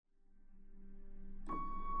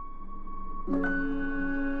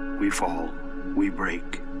We fall, we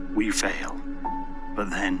break, we fail. But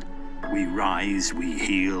then, we rise, we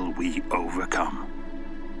heal, we overcome.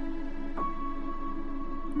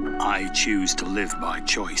 I choose to live by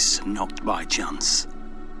choice, not by chance.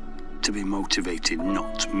 To be motivated,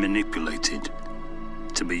 not manipulated.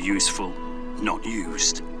 To be useful, not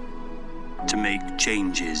used. To make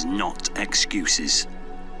changes, not excuses.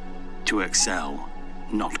 To excel,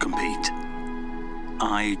 not compete.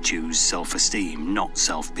 I choose self-esteem, not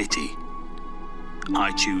self-pity.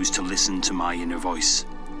 I choose to listen to my inner voice,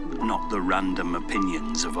 not the random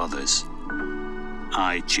opinions of others.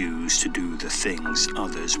 I choose to do the things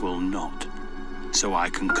others will not, so I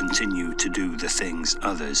can continue to do the things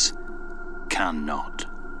others cannot.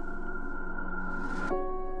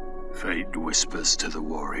 Fate whispers to the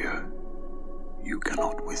warrior, "You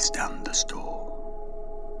cannot withstand the storm."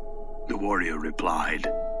 The warrior replied,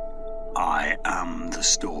 "I am the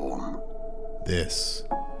storm." This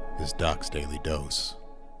is Doc's Daily Dose,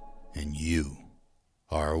 and you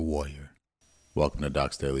are a warrior. Welcome to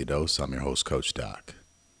Doc's Daily Dose. I'm your host, Coach Doc.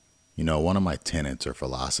 You know, one of my tenets or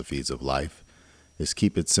philosophies of life is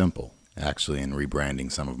keep it simple. Actually, in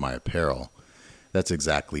rebranding some of my apparel, that's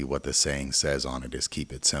exactly what the saying says on it, is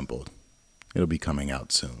keep it simple. It'll be coming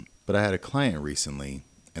out soon. But I had a client recently,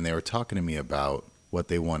 and they were talking to me about what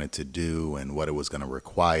they wanted to do and what it was going to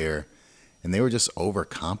require, and they were just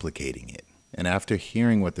overcomplicating it. And after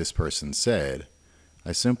hearing what this person said,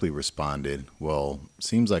 I simply responded, well,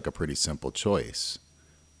 seems like a pretty simple choice.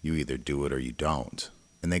 You either do it or you don't.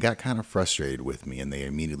 And they got kind of frustrated with me, and they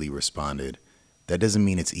immediately responded, that doesn't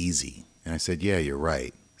mean it's easy. And I said, yeah, you're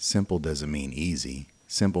right. Simple doesn't mean easy.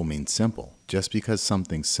 Simple means simple. Just because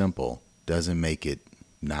something's simple doesn't make it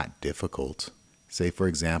not difficult. Say, for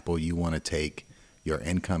example, you want to take your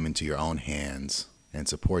income into your own hands and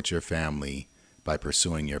support your family by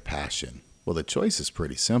pursuing your passion. Well, the choice is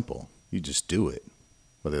pretty simple. You just do it.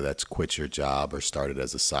 Whether that's quit your job or start it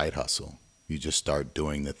as a side hustle. You just start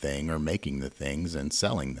doing the thing or making the things and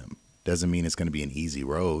selling them. Doesn't mean it's going to be an easy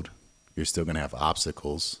road. You're still going to have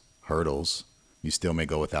obstacles, hurdles. You still may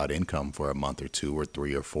go without income for a month or 2 or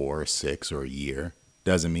 3 or 4 or 6 or a year.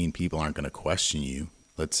 Doesn't mean people aren't going to question you.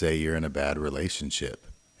 Let's say you're in a bad relationship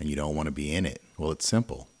and you don't want to be in it. Well, it's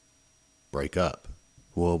simple. Break up.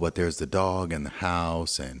 Well, but there's the dog and the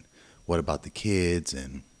house, and what about the kids?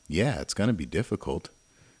 And yeah, it's going to be difficult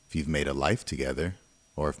if you've made a life together,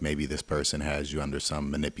 or if maybe this person has you under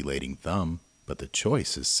some manipulating thumb. But the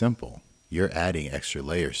choice is simple. You're adding extra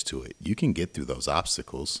layers to it. You can get through those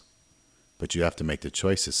obstacles, but you have to make the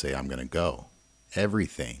choice to say, I'm going to go.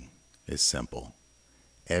 Everything is simple.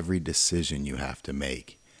 Every decision you have to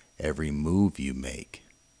make, every move you make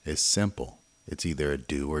is simple. It's either a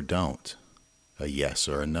do or don't, a yes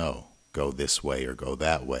or a no, go this way or go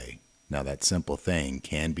that way. Now, that simple thing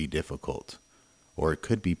can be difficult, or it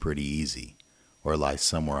could be pretty easy, or lie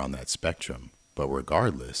somewhere on that spectrum. But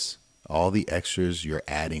regardless, all the extras you're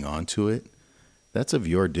adding onto it, that's of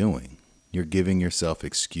your doing. You're giving yourself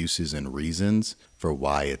excuses and reasons for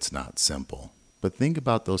why it's not simple. But think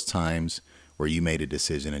about those times where you made a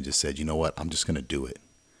decision and just said, you know what, I'm just going to do it.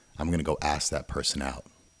 I'm going to go ask that person out.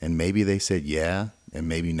 And maybe they said yeah, and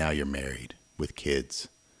maybe now you're married with kids.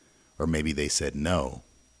 Or maybe they said no,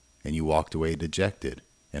 and you walked away dejected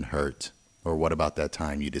and hurt. Or what about that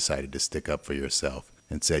time you decided to stick up for yourself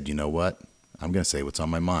and said, you know what, I'm going to say what's on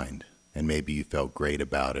my mind. And maybe you felt great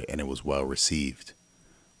about it and it was well received.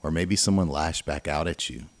 Or maybe someone lashed back out at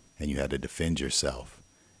you and you had to defend yourself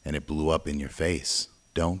and it blew up in your face.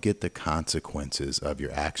 Don't get the consequences of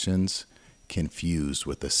your actions confused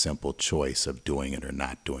with the simple choice of doing it or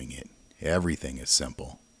not doing it. Everything is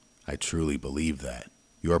simple. I truly believe that.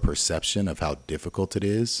 Your perception of how difficult it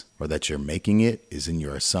is, or that you're making it, is in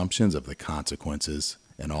your assumptions of the consequences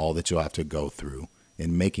and all that you'll have to go through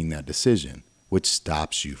in making that decision, which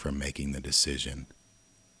stops you from making the decision,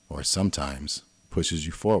 or sometimes pushes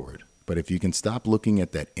you forward. But if you can stop looking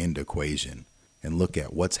at that end equation and look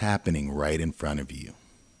at what's happening right in front of you,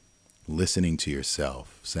 listening to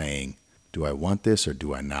yourself, saying, do I want this or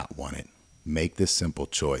do I not want it? Make this simple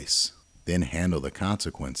choice, then handle the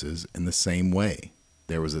consequences in the same way.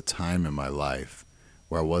 There was a time in my life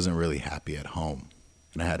where I wasn't really happy at home,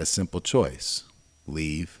 and I had a simple choice,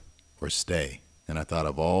 leave or stay. And I thought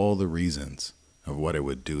of all the reasons of what it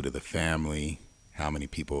would do to the family, how many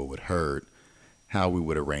people it would hurt, how we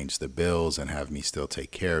would arrange the bills and have me still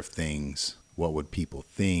take care of things. What would people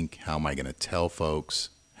think? How am I going to tell folks?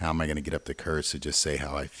 How am I going to get up the courage to just say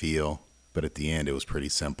how I feel? But at the end, it was pretty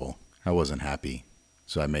simple. I wasn't happy.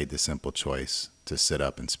 So I made the simple choice to sit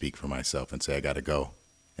up and speak for myself and say, I got to go.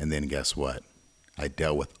 And then guess what? I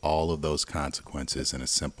dealt with all of those consequences in a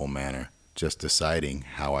simple manner, just deciding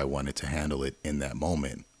how I wanted to handle it in that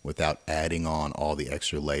moment without adding on all the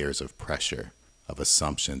extra layers of pressure, of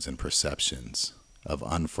assumptions and perceptions, of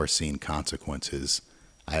unforeseen consequences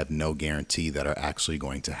I have no guarantee that are actually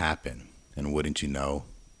going to happen. And wouldn't you know,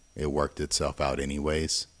 it worked itself out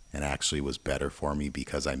anyways, and actually was better for me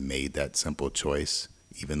because I made that simple choice,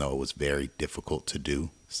 even though it was very difficult to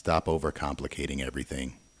do. Stop overcomplicating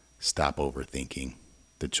everything. Stop overthinking.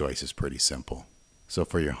 The choice is pretty simple. So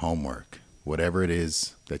for your homework, whatever it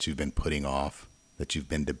is that you've been putting off, that you've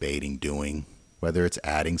been debating doing, whether it's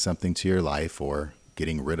adding something to your life or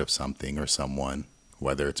getting rid of something or someone,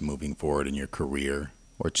 whether it's moving forward in your career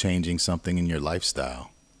or changing something in your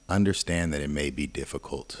lifestyle, understand that it may be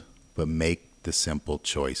difficult, but make the simple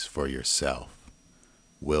choice for yourself.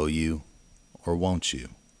 Will you or won't you?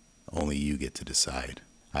 Only you get to decide.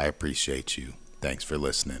 I appreciate you. Thanks for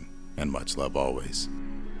listening, and much love always.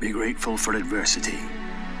 Be grateful for adversity,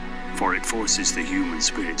 for it forces the human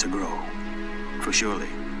spirit to grow. For surely,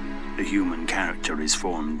 the human character is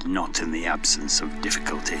formed not in the absence of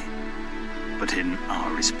difficulty, but in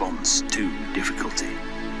our response to difficulty.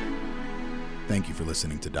 Thank you for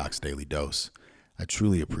listening to Doc's Daily Dose. I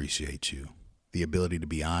truly appreciate you. The ability to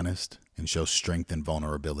be honest and show strength and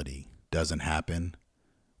vulnerability doesn't happen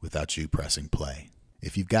without you pressing play.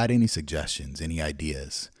 If you've got any suggestions, any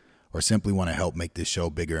ideas, or simply want to help make this show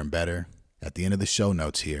bigger and better, at the end of the show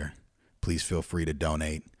notes here, please feel free to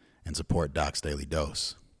donate and support Doc's Daily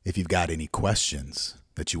Dose. If you've got any questions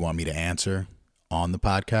that you want me to answer on the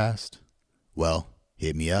podcast, well,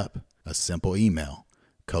 hit me up. A simple email,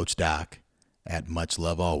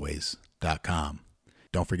 coachdoc@muchlovealways.com.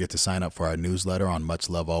 Don't forget to sign up for our newsletter on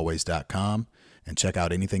muchlovealways.com and check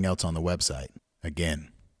out anything else on the website.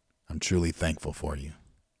 Again, I'm truly thankful for you.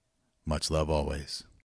 Much love always.